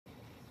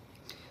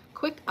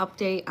Quick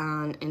update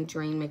on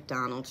Andreen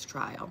McDonald's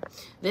trial.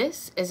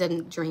 This is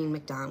Andreen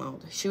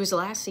McDonald. She was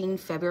last seen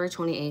February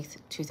 28th,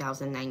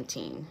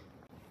 2019.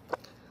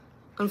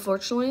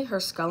 Unfortunately, her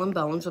skull and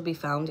bones will be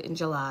found in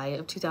July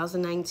of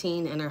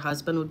 2019, and her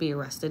husband would be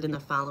arrested in the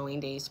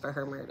following days for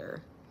her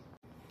murder.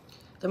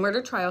 The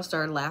murder trial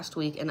started last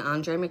week, and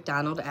Andreen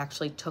McDonald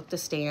actually took the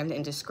stand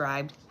and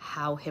described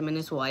how him and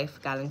his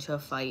wife got into a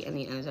fight and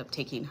he ended up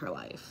taking her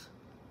life.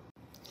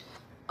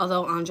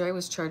 Although Andreen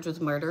was charged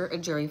with murder, a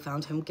jury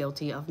found him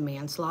guilty of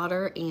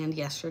manslaughter, and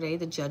yesterday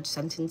the judge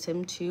sentenced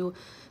him to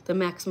the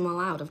maximum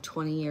allowed of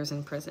 20 years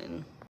in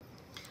prison.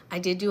 I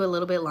did do a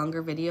little bit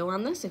longer video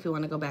on this if you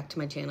want to go back to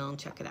my channel and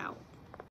check it out.